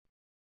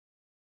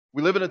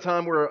We live in a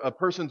time where a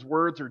person's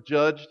words are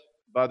judged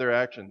by their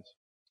actions.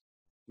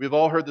 We've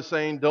all heard the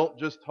saying, don't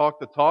just talk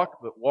the talk,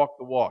 but walk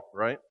the walk,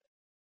 right?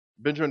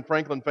 Benjamin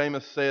Franklin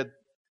famous said,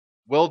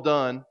 well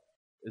done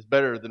is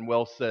better than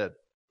well said.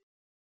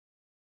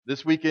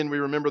 This weekend we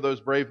remember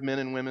those brave men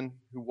and women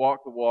who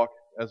walk the walk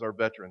as our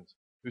veterans,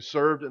 who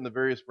served in the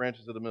various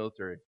branches of the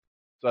military.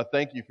 So I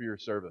thank you for your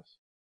service.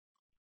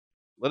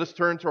 Let us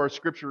turn to our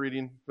scripture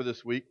reading for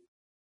this week.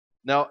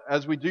 Now,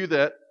 as we do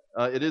that,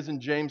 it is in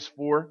James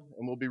 4,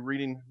 and we'll be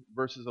reading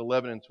verses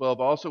 11 and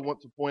 12. I also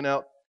want to point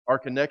out our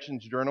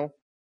Connections Journal.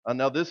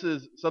 Now, this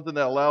is something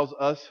that allows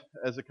us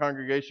as a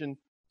congregation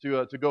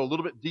to go a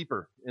little bit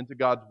deeper into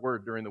God's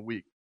Word during the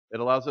week. It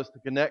allows us to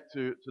connect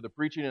to the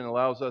preaching and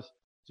allows us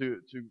to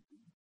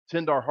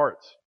tend our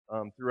hearts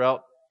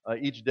throughout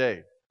each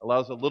day.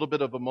 Allows a little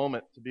bit of a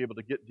moment to be able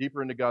to get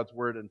deeper into God's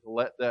Word and to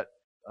let that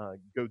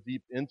go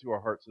deep into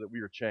our hearts so that we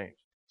are changed.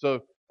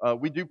 So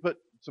we do put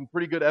some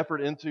pretty good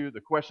effort into the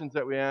questions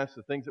that we ask,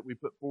 the things that we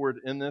put forward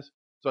in this.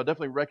 So I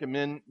definitely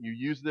recommend you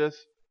use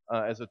this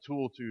as a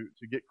tool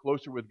to get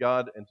closer with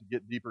God and to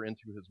get deeper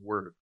into His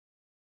Word.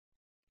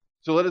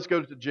 So let us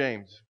go to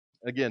James.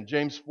 Again,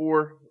 James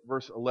 4,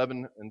 verse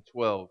 11 and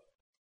 12.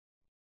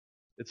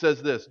 It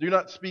says this, do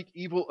not speak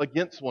evil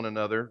against one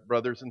another,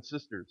 brothers and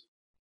sisters.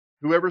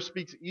 Whoever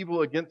speaks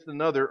evil against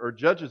another or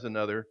judges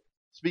another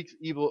speaks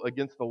evil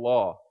against the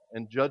law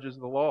and judges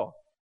the law.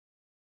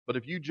 But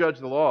if you judge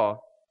the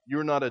law, you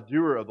are not a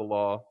doer of the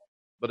law,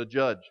 but a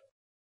judge.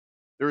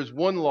 There is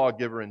one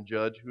lawgiver and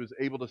judge who is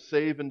able to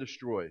save and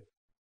destroy.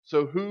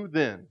 So who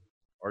then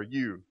are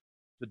you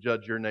to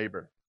judge your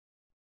neighbor?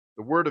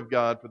 The word of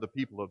God for the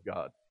people of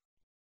God.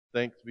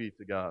 Thanks be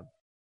to God.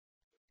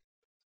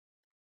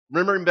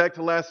 Remembering back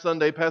to last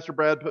Sunday, Pastor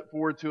Brad put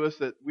forward to us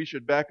that we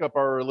should back up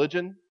our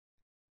religion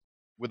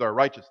with our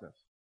righteousness.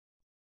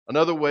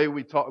 Another way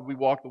we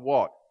walk the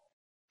walk.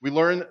 We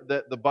learn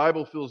that the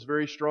Bible feels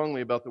very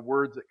strongly about the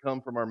words that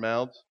come from our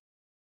mouths.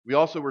 We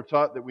also were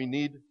taught that we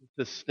need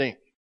to stink.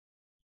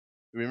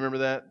 Do you remember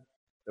that?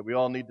 That we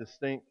all need to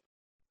stink?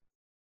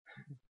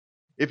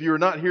 If you were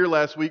not here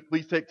last week,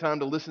 please take time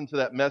to listen to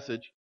that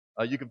message.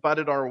 You can find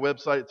it on our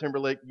website at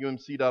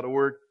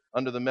timberlakeumc.org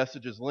under the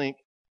messages link.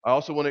 I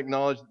also want to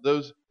acknowledge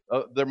that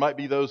there might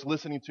be those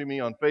listening to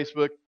me on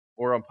Facebook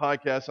or on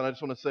podcasts, and I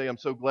just want to say I'm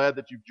so glad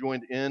that you've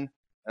joined in,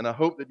 and I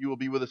hope that you will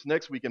be with us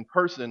next week in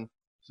person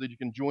so that you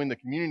can join the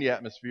community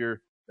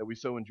atmosphere that we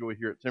so enjoy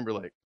here at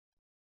Timberlake.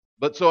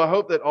 But so I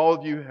hope that all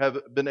of you have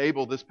been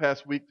able this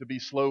past week to be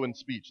slow in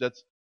speech.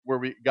 That's where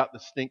we got the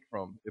stink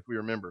from, if we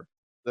remember.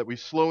 That we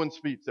slow in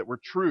speech, that we're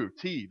true,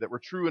 that we're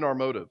true in our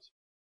motives,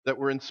 that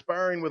we're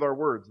inspiring with our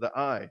words, the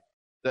I.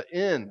 The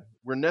N,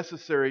 we're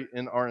necessary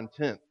in our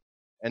intent.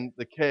 And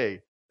the K,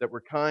 that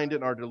we're kind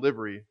in our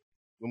delivery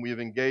when we have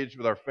engaged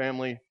with our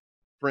family,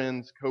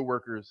 friends,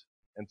 co-workers,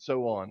 and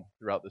so on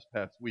throughout this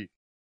past week.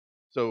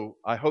 So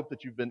I hope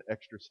that you've been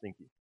extra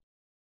stinky.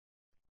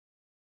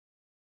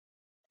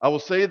 I will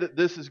say that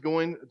this is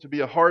going to be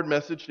a hard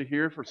message to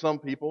hear for some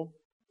people.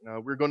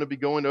 We're going to be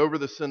going over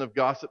the sin of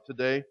gossip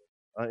today.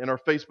 In our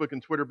Facebook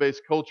and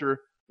Twitter-based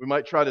culture, we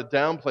might try to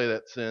downplay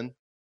that sin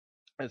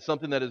as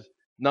something that is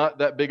not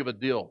that big of a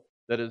deal,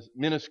 that is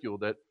minuscule,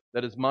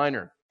 that is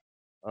minor.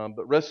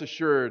 But rest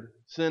assured,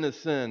 sin is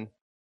sin,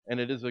 and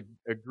it is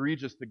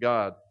egregious to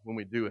God when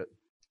we do it.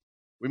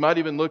 We might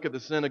even look at the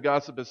sin of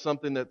gossip as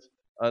something that's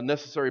a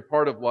necessary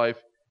part of life,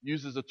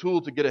 used as a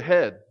tool to get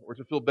ahead or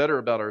to feel better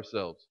about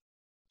ourselves.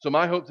 So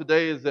my hope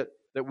today is that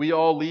we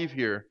all leave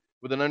here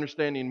with an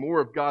understanding more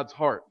of God's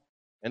heart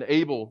and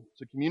able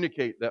to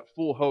communicate that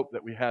full hope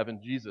that we have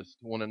in Jesus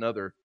to one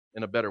another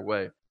in a better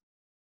way.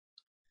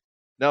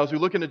 Now, as we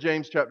look into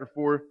James chapter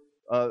 4,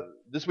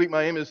 this week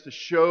my aim is to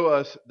show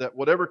us that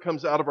whatever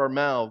comes out of our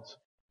mouths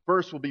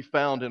first will be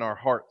found in our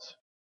hearts.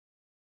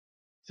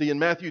 See, in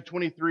Matthew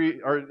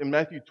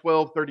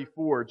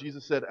 12:34,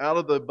 Jesus said, out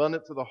of the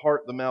abundance of the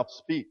heart, the mouth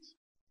speaks.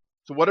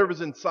 So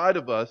whatever's inside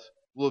of us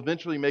will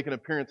eventually make an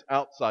appearance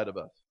outside of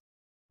us.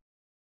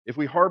 If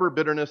we harbor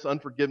bitterness,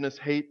 unforgiveness,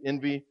 hate,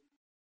 envy,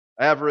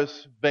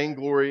 avarice,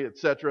 vainglory,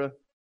 etc.,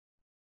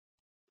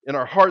 in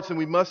our hearts, then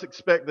we must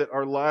expect that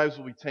our lives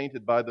will be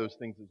tainted by those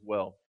things as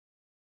well.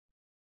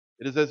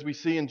 It is as we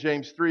see in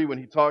James 3 when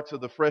he talks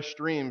of the fresh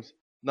streams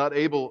not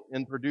able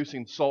in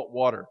producing salt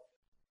water.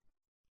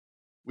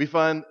 We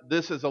find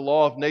this as a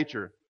law of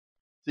nature.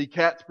 See,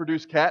 cats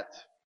produce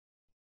cats,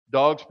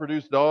 dogs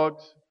produce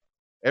dogs,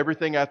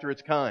 everything after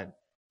its kind.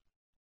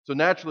 So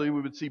naturally, we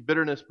would see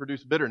bitterness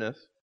produce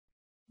bitterness,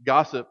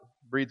 gossip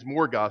breeds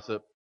more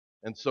gossip,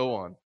 and so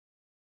on.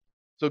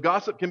 So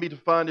gossip can be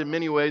defined in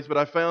many ways, but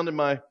I found in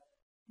my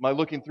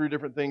looking through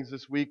different things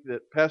this week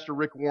that Pastor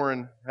Rick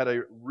Warren had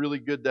a really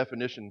good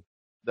definition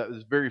that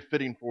was very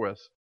fitting for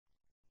us.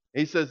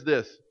 He says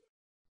this,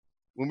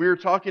 when we are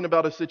talking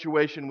about a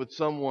situation with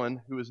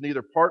someone who is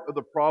neither part of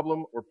the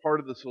problem or part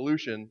of the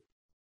solution,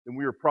 then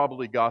we are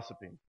probably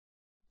gossiping.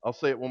 I'll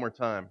say it one more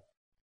time.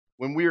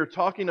 When we are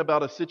talking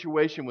about a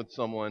situation with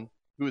someone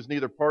who is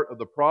neither part of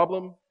the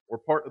problem or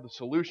part of the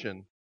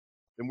solution,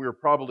 then we are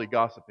probably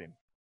gossiping.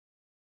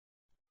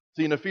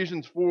 See, in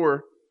Ephesians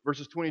 4,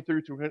 verses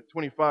 23 to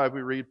 25,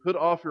 we read, "Put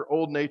off your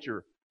old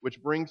nature,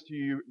 which brings to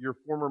you your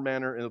former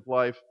manner of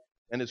life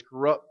and is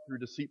corrupt through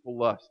deceitful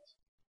lusts.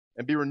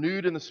 And be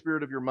renewed in the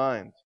spirit of your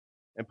minds,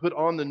 and put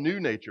on the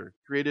new nature,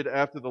 created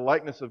after the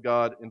likeness of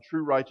God in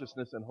true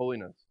righteousness and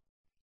holiness.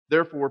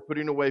 Therefore,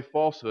 putting away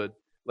falsehood,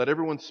 let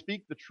everyone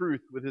speak the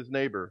truth with his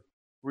neighbor,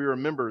 for we are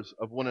members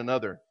of one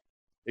another."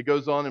 It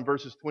goes on in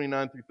verses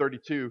 29 through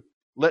 32,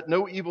 "Let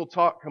no evil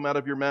talk come out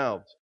of your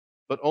mouths,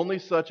 but only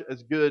such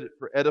as good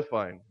for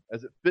edifying,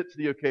 as it fits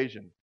the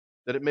occasion,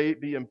 that it may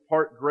be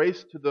impart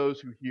grace to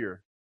those who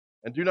hear.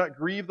 And do not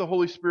grieve the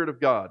Holy Spirit of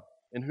God,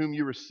 in whom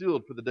you were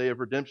sealed for the day of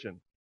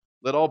redemption.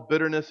 Let all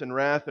bitterness and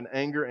wrath and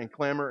anger and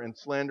clamor and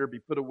slander be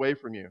put away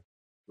from you,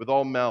 with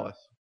all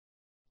malice.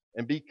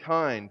 And be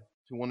kind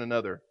to one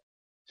another,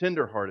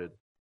 tender-hearted,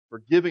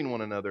 forgiving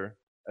one another,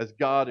 as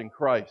God in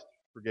Christ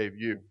forgave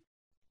you."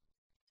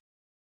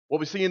 What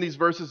we see in these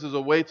verses is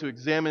a way to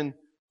examine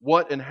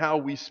what and how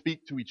we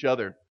speak to each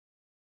other.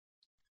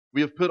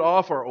 We have put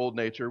off our old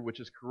nature,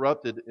 which is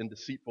corrupted in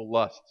deceitful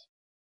lusts,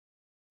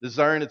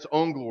 desiring its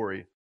own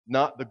glory,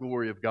 not the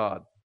glory of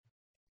God.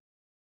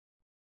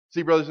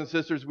 See, brothers and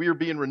sisters, we are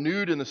being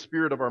renewed in the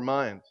spirit of our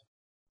minds.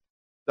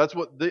 That's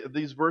what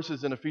these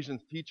verses in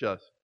Ephesians teach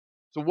us.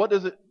 So what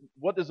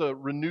does a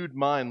renewed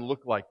mind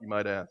look like, you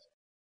might ask?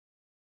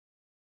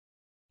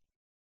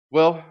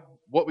 Well,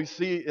 what we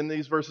see in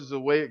these verses is a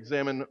way to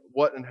examine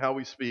what and how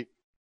we speak.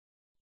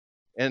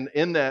 And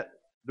in that,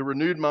 the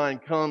renewed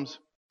mind comes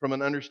from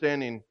an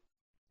understanding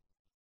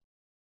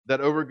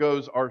that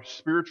overgoes our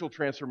spiritual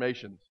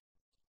transformations.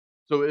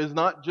 So it is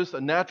not just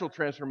a natural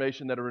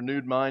transformation that a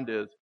renewed mind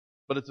is,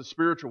 but it's a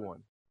spiritual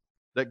one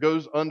that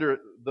goes under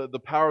the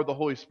power of the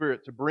Holy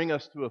Spirit to bring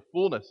us to a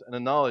fullness and a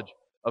knowledge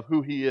of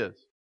who He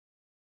is.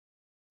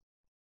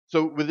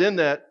 So within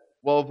that,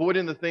 while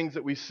avoiding the things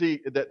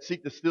that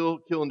seek to steal,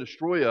 kill, and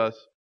destroy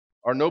us,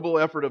 our noble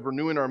effort of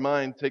renewing our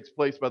mind takes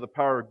place by the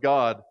power of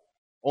God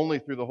only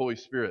through the Holy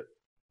Spirit.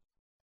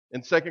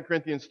 In 2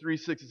 Corinthians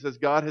 3:6, it says,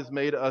 "God has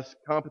made us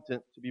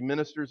competent to be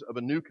ministers of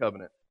a new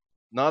covenant,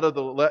 not of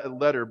the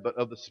letter, but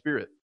of the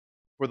Spirit.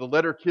 For the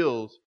letter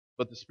kills,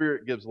 but the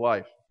Spirit gives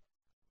life."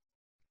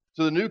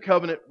 So the new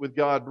covenant with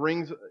God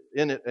brings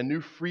in it a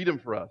new freedom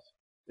for us.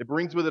 It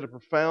brings with it a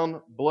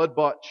profound,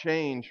 blood-bought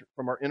change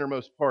from our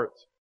innermost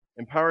parts,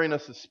 empowering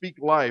us to speak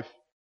life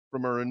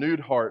from a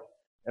renewed heart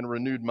and a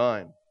renewed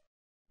mind.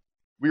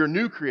 We are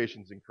new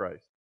creations in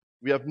Christ.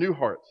 We have new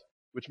hearts,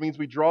 which means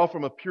we draw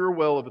from a pure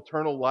well of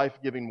eternal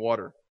life-giving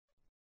water.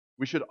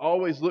 We should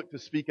always look to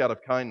speak out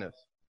of kindness.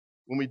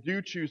 When we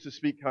do choose to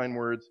speak kind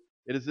words,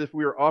 it is as if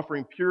we are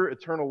offering pure,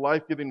 eternal,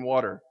 life-giving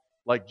water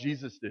like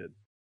Jesus did.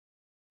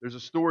 There's a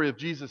story of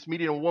Jesus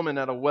meeting a woman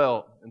at a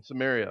well in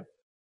Samaria.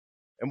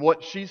 And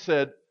what she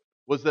said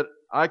was that,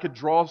 "I could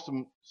draw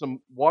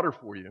some water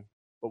for you."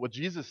 But what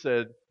Jesus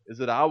said is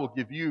that, "I will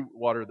give you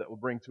water that will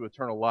bring to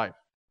eternal life."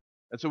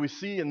 And so we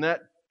see in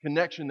that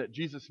connection that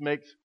Jesus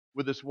makes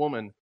with this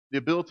woman the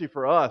ability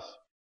for us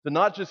to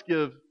not just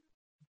give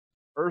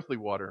earthly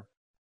water,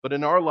 but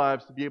in our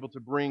lives to be able to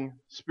bring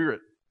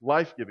spirit,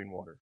 life-giving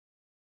water.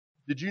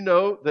 Did you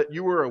know that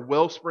you were a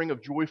wellspring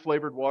of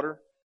joy-flavored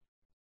water?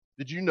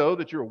 Did you know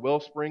that you're a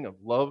wellspring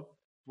of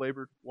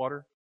love-flavored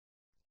water?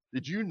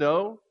 Did you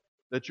know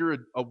that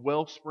you're a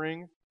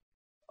wellspring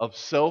of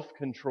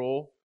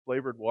self-control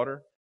flavored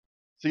water?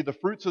 See, the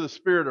fruits of the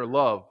Spirit are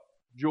love,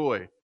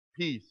 joy,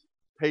 peace,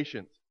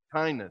 patience,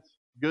 kindness,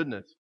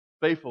 goodness,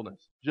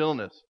 faithfulness,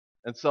 gentleness,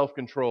 and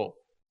self-control.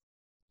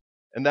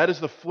 And that is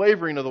the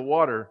flavoring of the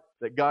water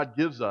that God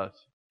gives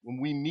us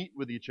when we meet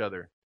with each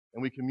other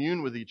and we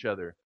commune with each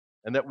other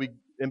and that we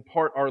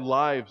impart our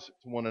lives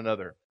to one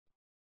another.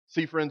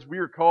 See, friends, we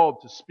are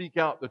called to speak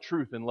out the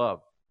truth in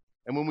love.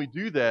 And when we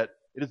do that,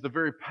 it is the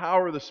very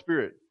power of the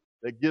Spirit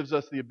that gives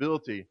us the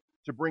ability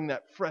to bring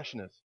that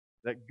freshness,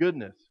 that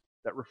goodness,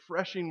 that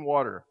refreshing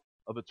water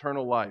of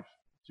eternal life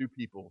to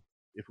people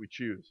if we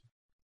choose.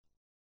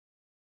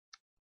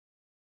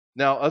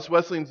 Now, us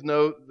Wesleyans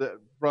know that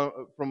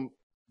from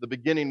the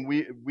beginning,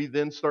 we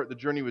then start the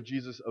journey with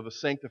Jesus of a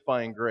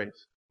sanctifying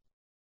grace.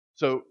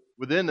 So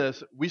within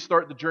this, we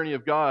start the journey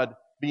of God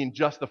being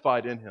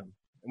justified in Him.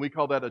 And we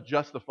call that a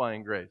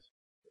justifying grace.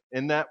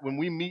 In that when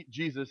we meet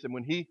Jesus and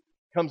when He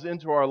comes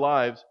into our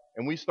lives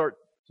and we start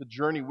to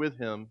journey with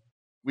Him,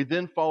 we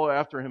then follow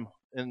after Him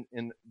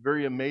in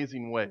very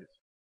amazing ways.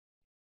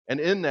 And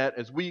in that,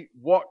 as we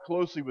walk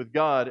closely with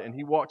God and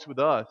He walks with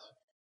us,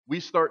 we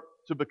start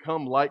to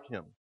become like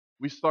Him.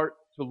 We start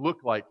to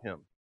look like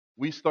Him.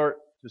 We start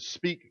to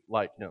speak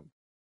like Him.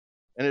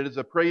 And it is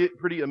a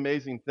pretty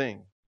amazing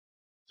thing.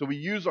 So we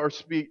use our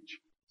speech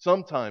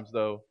sometimes,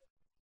 though,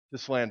 to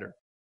slander.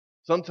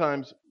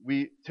 Sometimes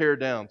we tear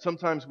down.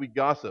 Sometimes we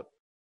gossip.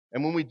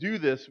 And when we do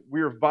this,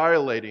 we are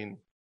violating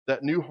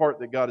that new heart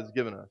that God has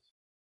given us.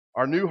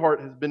 Our new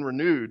heart has been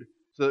renewed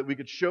so that we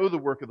could show the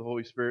work of the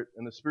Holy Spirit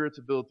and the Spirit's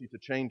ability to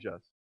change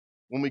us.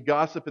 When we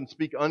gossip and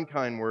speak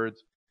unkind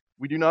words,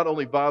 we do not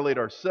only violate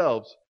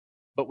ourselves,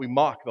 but we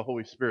mock the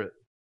Holy Spirit.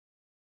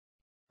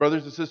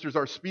 Brothers and sisters,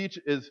 our speech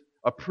is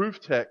a proof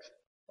text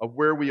of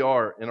where we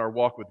are in our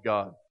walk with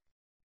God.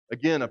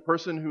 Again, a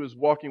person who is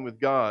walking with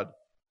God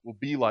will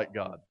be like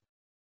God.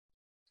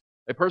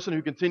 A person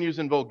who continues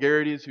in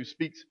vulgarities, who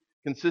speaks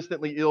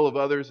consistently ill of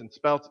others and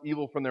spouts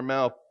evil from their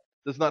mouth,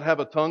 does not have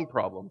a tongue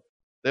problem.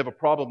 They have a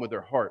problem with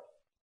their heart.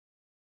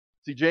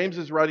 See, James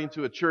is writing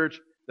to a church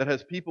that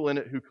has people in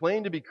it who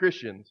claim to be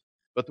Christians,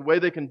 but the way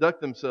they conduct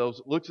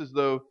themselves looks as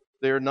though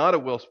they are not a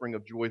wellspring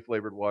of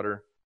joy-flavored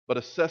water, but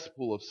a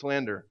cesspool of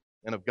slander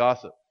and of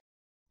gossip.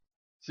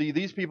 See,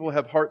 these people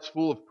have hearts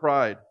full of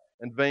pride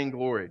and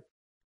vainglory.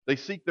 They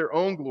seek their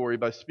own glory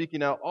by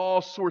speaking out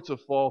all sorts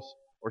of false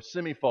or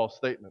semi-false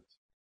statements.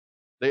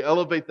 They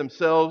elevate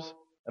themselves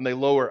and they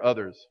lower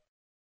others.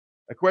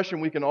 A question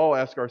we can all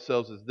ask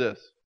ourselves is this: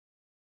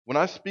 when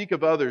I speak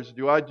of others,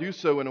 do I do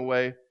so in a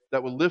way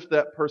that will lift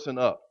that person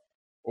up?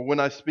 Or when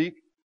I speak,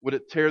 would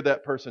it tear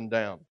that person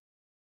down?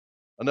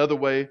 Another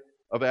way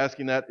of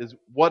asking that is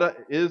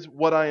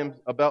what I am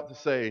about to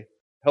say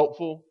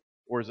helpful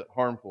or is it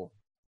harmful?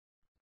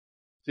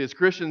 See, as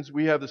Christians,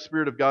 we have the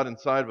Spirit of God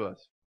inside of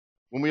us.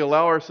 When we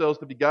allow ourselves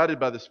to be guided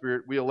by the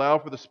Spirit, we allow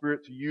for the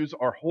Spirit to use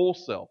our whole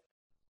self,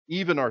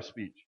 even our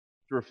speech,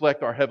 to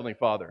reflect our Heavenly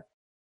Father.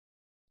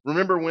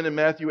 Remember when in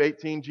Matthew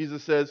 18,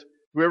 Jesus says,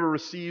 "Whoever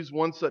receives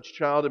one such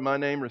child in my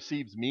name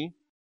receives me"?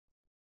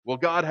 Well,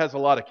 God has a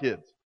lot of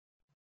kids.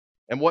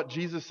 And what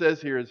Jesus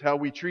says here is how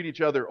we treat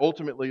each other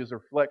ultimately is a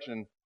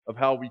reflection of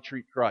how we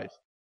treat Christ.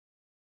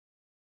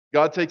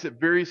 God takes it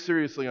very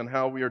seriously on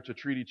how we are to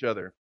treat each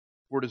other,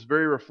 for it is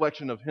very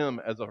reflection of Him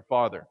as our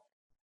Father.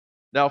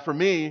 Now, for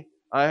me,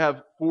 I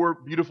have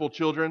 4 beautiful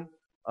children.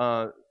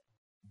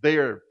 They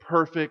are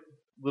perfect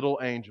little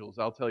angels,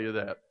 I'll tell you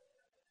that.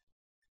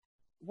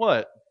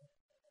 What?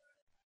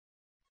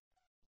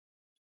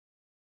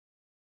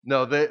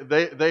 No,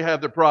 they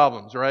have their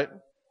problems, right?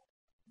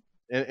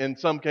 In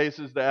some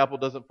cases, the apple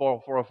doesn't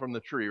fall far from the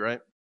tree, right?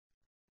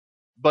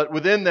 But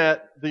within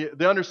that,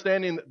 the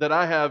understanding that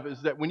I have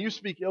is that when you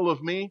speak ill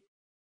of me,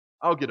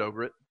 I'll get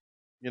over it.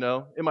 You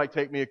know, it might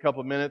take me a couple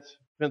of minutes.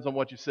 Depends on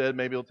what you said.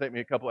 Maybe it'll take me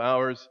a couple of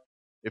hours.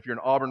 If you're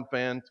an Auburn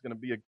fan, it's going to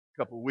be a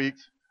couple of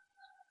weeks.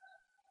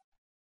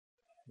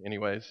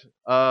 Anyways,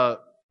 I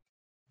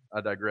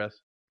digress.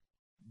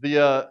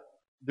 The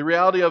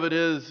reality of it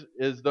is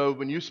though,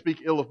 when you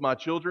speak ill of my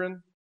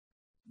children,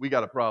 we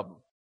got a problem.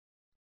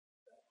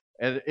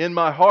 And in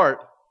my heart,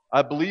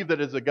 I believe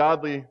that it's a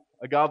godly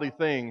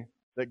thing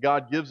that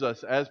God gives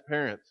us as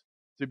parents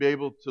to be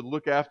able to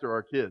look after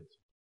our kids.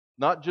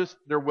 Not just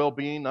their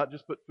well-being, not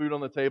just put food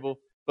on the table,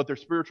 but their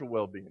spiritual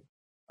well-being.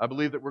 I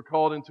believe that we're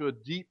called into a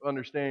deep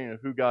understanding of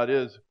who God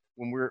is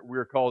when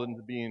we're called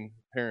into being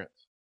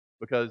parents.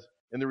 Because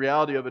in the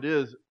reality of it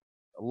is,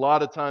 a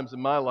lot of times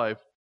in my life,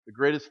 the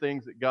greatest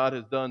things that God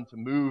has done to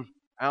move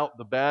out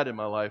the bad in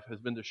my life has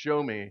been to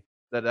show me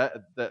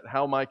that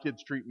how my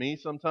kids treat me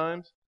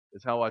sometimes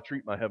is how I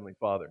treat my Heavenly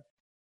Father.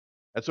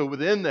 And so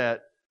within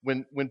that,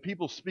 when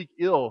people speak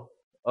ill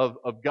of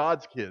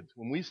God's kids,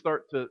 when we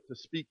start to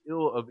speak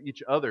ill of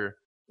each other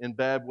in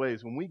bad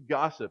ways, when we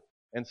gossip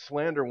and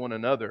slander one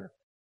another,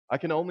 I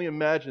can only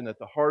imagine that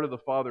the heart of the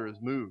Father is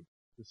moved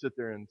to sit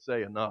there and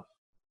say, enough.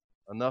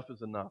 Enough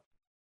is enough.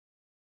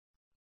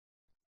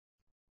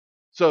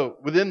 So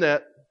within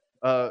that,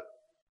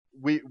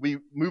 we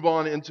move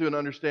on into an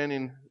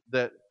understanding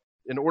that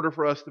in order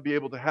for us to be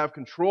able to have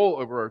control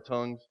over our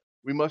tongues,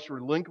 we must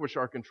relinquish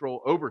our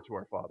control over to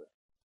our Father.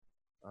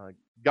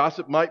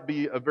 Gossip might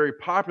be a very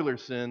popular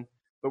sin,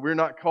 but we're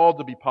not called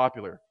to be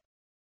popular.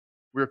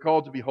 We are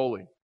called to be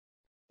holy.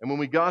 And when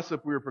we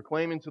gossip, we are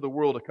proclaiming to the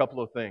world a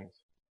couple of things.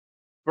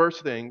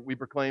 First thing we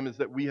proclaim is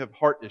that we have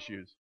heart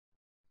issues.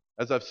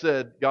 As I've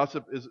said,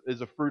 gossip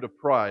is a fruit of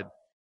pride.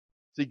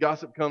 See,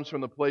 gossip comes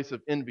from the place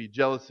of envy,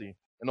 jealousy,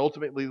 and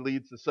ultimately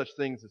leads to such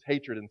things as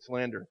hatred and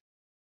slander.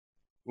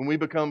 When we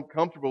become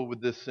comfortable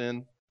with this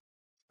sin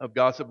of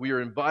gossip, we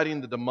are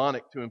inviting the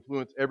demonic to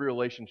influence every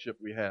relationship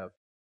we have.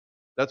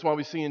 That's why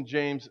we see in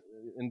James,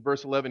 in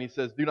verse 11, he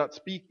says, "Do not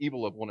speak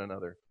evil of one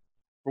another.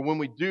 For when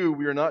we do,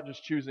 we are not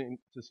just choosing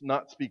to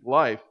not speak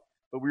life,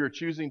 but we are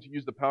choosing to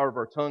use the power of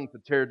our tongue to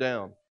tear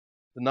down,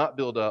 to not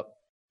build up,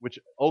 which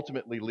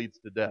ultimately leads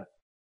to death."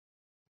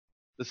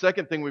 The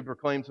second thing we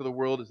proclaim to the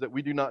world is that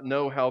we do not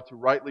know how to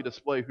rightly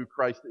display who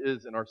Christ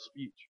is in our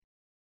speech.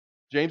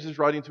 James is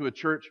writing to a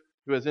church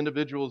who has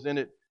individuals in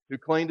it who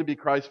claim to be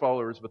Christ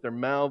followers, but their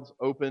mouths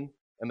open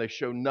and they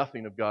show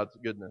nothing of God's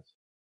goodness.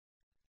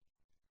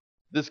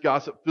 This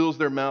gossip fills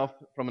their mouth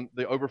from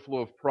the overflow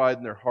of pride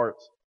in their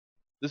hearts.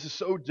 This is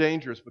so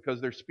dangerous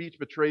because their speech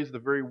betrays the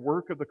very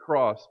work of the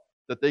cross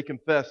that they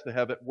confess to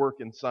have at work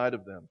inside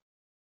of them.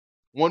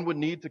 One would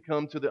need to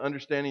come to the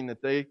understanding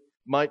that they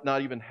might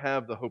not even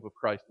have the hope of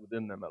Christ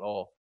within them at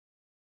all.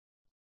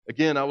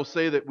 Again, I will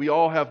say that we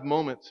all have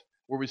moments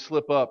where we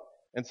slip up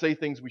and say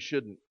things we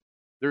shouldn't.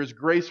 There is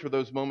grace for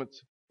those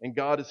moments, and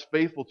God is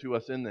faithful to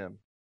us in them.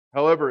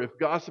 However, if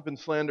gossip and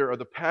slander are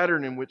the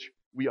pattern in which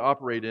we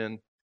operate in,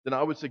 then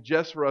I would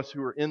suggest for us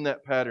who are in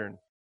that pattern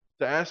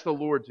to ask the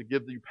Lord to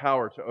give you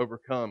power to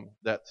overcome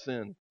that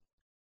sin,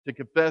 to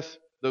confess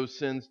those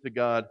sins to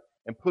God,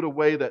 and put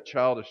away that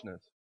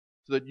childishness,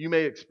 so that you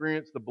may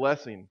experience the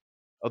blessing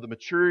of the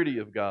maturity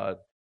of God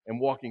and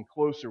walking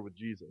closer with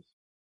Jesus.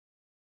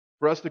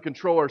 For us to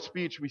control our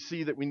speech, we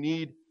see that we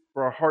need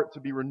for our heart to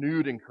be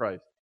renewed in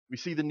Christ. We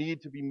see the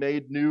need to be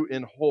made new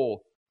and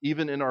whole,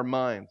 even in our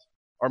minds.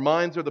 Our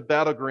minds are the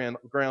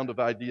battleground of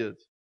ideas.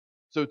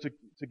 So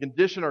to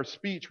condition our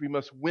speech, we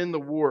must win the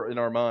war in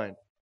our mind.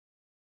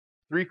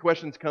 3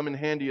 questions come in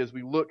handy as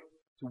we look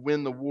to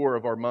win the war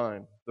of our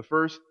mind. The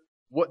first,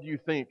 what do you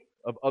think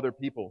of other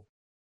people?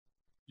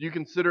 Do you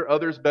consider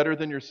others better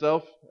than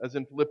yourself, as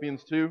in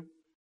Philippians 2?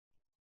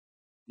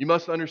 You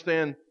must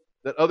understand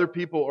that other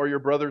people are your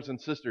brothers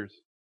and sisters.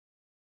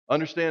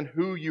 Understand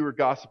who you are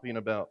gossiping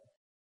about.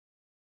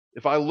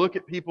 If I look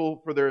at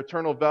people for their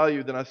eternal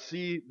value, then I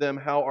see them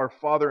how our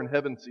Father in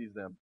heaven sees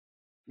them.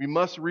 We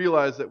must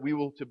realize that we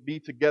will be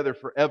together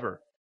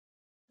forever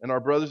and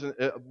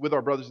with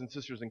our brothers and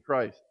sisters in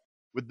Christ.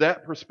 With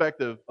that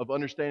perspective of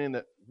understanding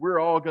that we're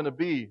all going to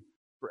be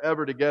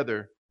forever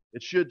together,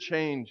 it should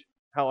change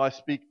how I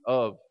speak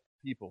of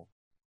people.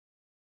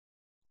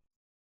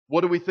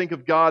 What do we think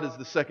of God is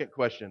the second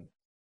question.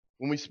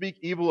 When we speak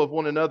evil of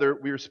one another,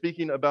 we are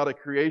speaking about a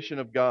creation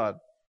of God.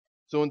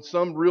 So in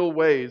some real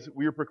ways,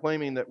 we are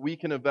proclaiming that we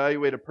can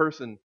evaluate a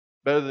person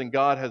better than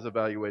God has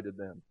evaluated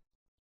them.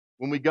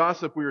 When we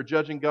gossip, we are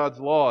judging God's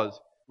laws,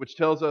 which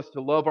tells us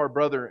to love our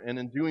brother, and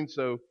in doing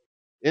so,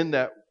 in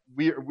that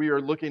we are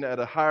looking at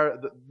the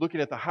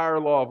higher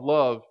law of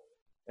love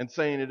and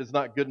saying it is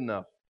not good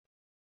enough.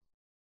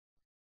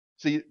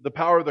 See, the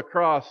power of the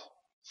cross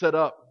set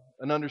up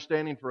an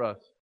understanding for us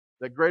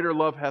that greater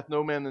love hath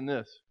no man than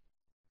this,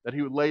 that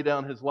he would lay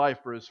down his life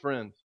for his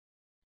friends.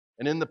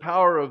 And in the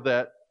power of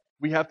that,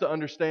 we have to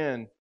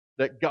understand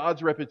that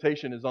God's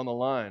reputation is on the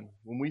line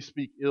when we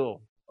speak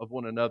ill of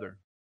one another.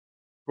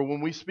 For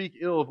when we speak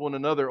ill of one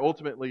another,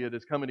 ultimately it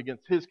is coming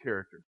against his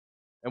character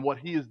and what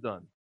he has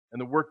done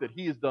and the work that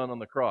he has done on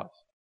the cross.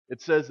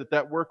 It says that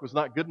that work was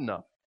not good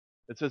enough.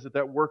 It says that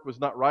that work was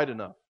not right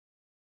enough.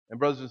 And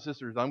brothers and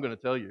sisters, I'm going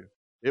to tell you,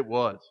 it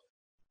was.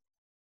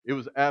 It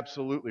was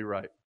absolutely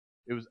right.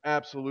 It was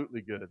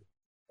absolutely good.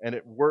 And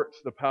it works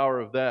the power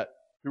of that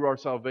through our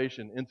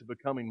salvation into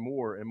becoming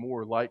more and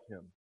more like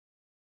him.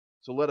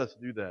 So let us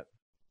do that.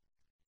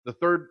 The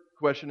third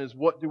question is,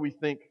 what do we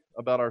think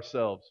about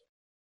ourselves?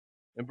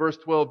 In verse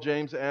 12,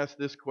 James asks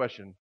this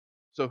question.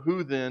 So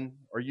who then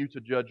are you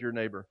to judge your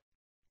neighbor?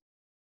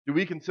 Do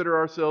we consider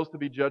ourselves to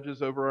be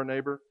judges over our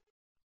neighbor?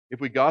 If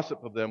we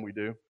gossip of them, we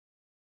do.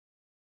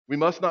 We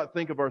must not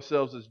think of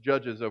ourselves as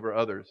judges over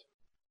others.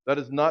 That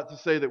is not to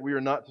say that we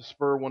are not to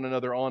spur one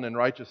another on in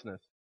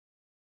righteousness.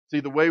 See,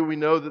 the way we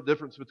know the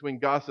difference between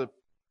gossip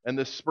and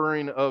this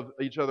spurring of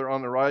each other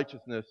on to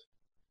righteousness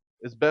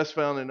is best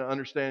found in the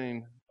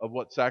understanding of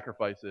what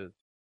sacrifice is.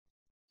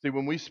 See,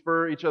 when we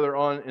spur each other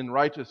on in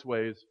righteous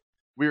ways,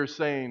 we are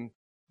saying,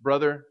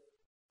 brother,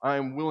 I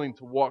am willing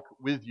to walk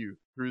with you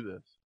through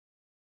this.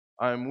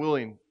 I am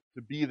willing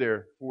to be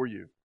there for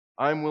you.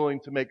 I am willing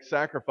to make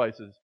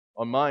sacrifices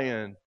on my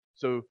end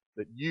so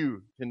that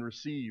you can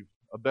receive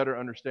a better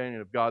understanding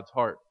of God's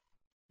heart,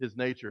 his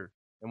nature,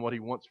 and what he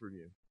wants for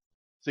you.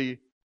 See,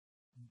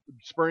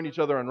 spurring each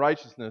other on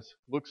righteousness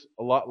looks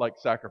a lot like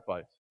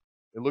sacrifice.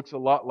 It looks a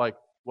lot like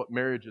what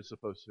marriage is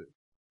supposed to.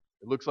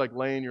 It looks like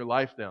laying your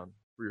life down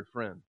for your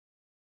friend.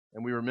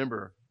 And we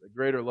remember that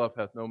greater love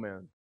hath no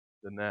man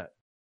than that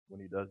when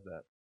he does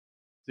that.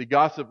 See,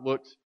 gossip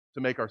looks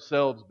to make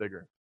ourselves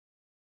bigger.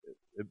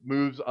 It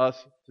moves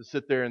us to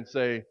sit there and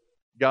say,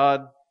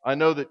 God, I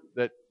know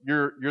that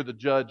you're the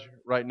judge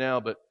right now,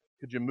 but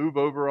could you move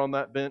over on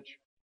that bench?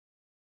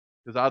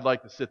 Because I'd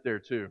like to sit there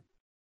too.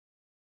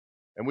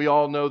 And we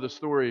all know the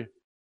story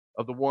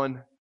of the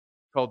one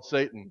called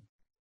Satan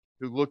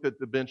who looked at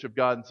the bench of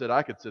God and said,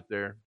 I could sit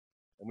there.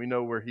 And we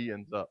know where he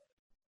ends up.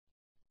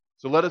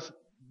 So let us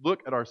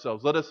look at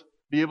ourselves. Let us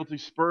be able to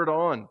spur it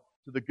on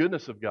to the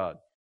goodness of God.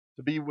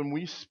 To be, when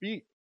we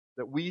speak,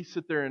 that we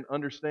sit there and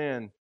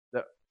understand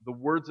that the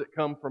words that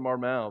come from our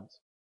mouths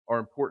are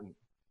important.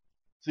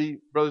 See,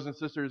 brothers and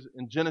sisters,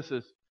 in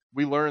Genesis,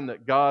 we learn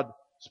that God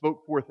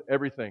spoke forth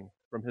everything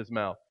from his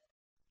mouth.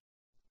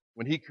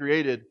 When he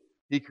created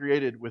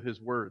with his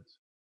words.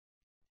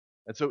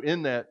 And so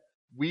in that,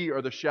 we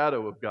are the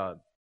shadow of God,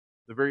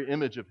 the very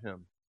image of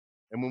him.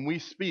 And when we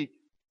speak,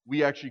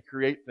 we actually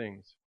create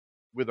things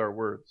with our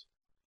words.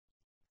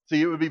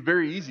 See, it would be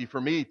very easy for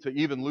me to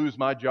even lose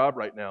my job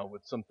right now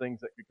with some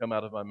things that could come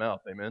out of my mouth.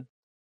 Amen?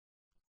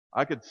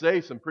 I could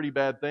say some pretty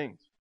bad things.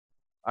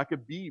 I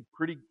could be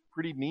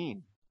pretty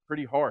mean,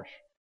 pretty harsh,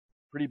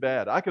 pretty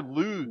bad. I could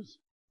lose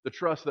the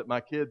trust that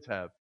my kids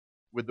have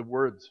with the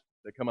words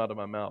that come out of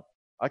my mouth.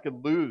 I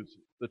could lose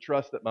the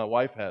trust that my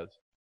wife has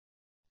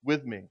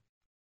with me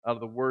out of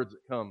the words that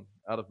come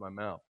out of my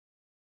mouth.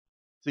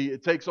 See,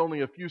 it takes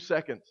only a few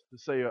seconds to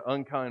say an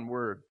unkind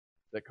word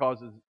that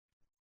causes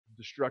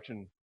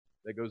destruction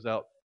that goes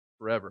out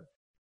forever.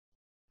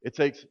 It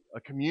takes a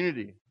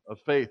community of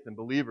faith and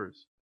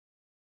believers,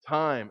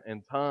 time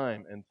and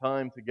time and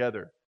time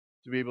together,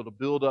 to be able to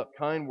build up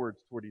kind words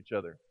toward each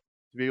other,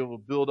 to be able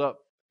to build up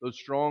those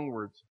strong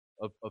words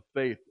of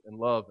faith and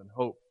love and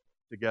hope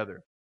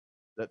together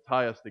that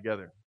tie us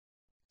together.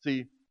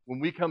 See, when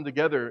we come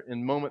together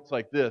in moments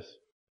like this,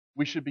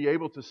 we should be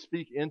able to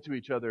speak into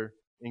each other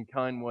in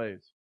kind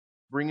ways,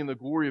 bringing the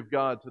glory of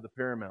God to the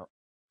paramount,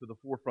 to the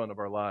forefront of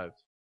our lives.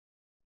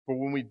 For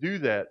when we do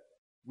that,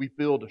 we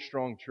build a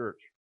strong church.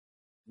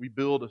 We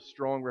build a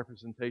strong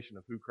representation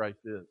of who Christ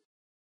is.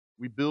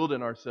 We build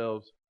in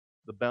ourselves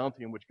the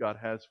bounty in which God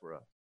has for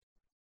us.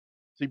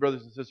 See,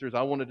 brothers and sisters,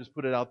 I want to just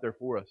put it out there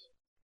for us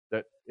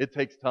that it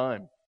takes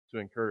time to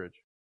encourage.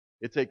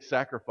 It takes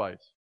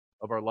sacrifice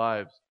of our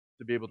lives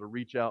to be able to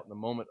reach out in the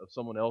moment of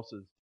someone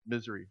else's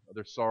misery, of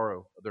their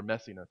sorrow, of their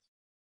messiness,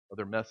 of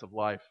their mess of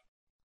life.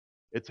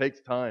 It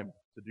takes time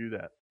to do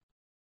that.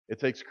 It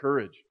takes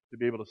courage to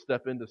be able to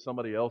step into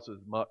somebody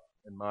else's muck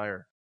and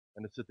mire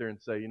and to sit there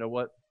and say, you know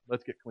what?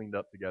 Let's get cleaned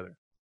up together.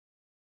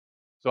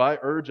 So I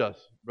urge us,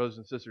 brothers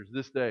and sisters,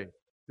 this day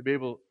to be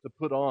able to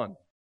put on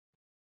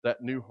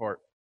that new heart,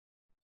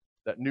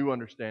 that new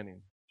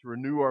understanding, to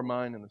renew our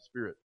mind and the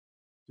spirit,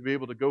 to be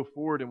able to go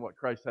forward in what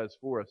Christ has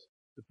for us,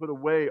 to put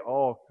away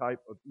all type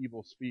of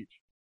evil speech,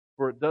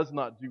 for it does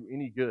not do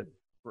any good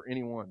for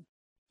anyone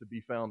to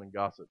be found in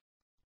gossip.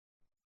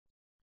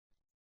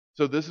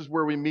 So this is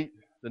where we meet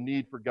the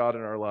need for God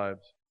in our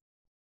lives.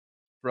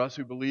 For us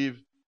who believe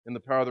in the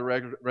power of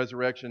the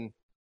resurrection,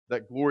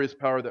 that glorious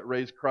power that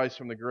raised Christ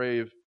from the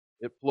grave,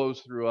 it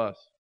flows through us.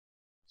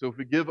 So if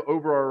we give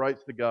over our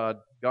rights to God,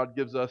 God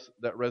gives us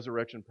that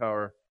resurrection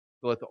power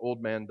to let the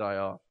old man die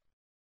off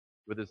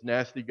with his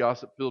nasty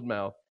gossip-filled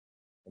mouth,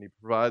 and he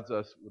provides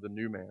us with a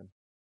new man,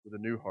 with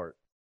a new heart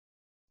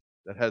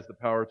that has the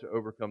power to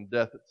overcome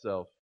death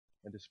itself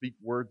and to speak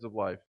words of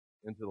life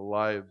into the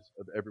lives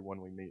of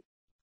everyone we meet.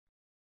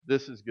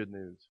 This is good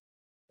news,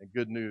 and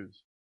good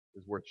news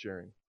is worth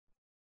sharing.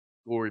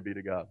 Glory be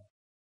to God.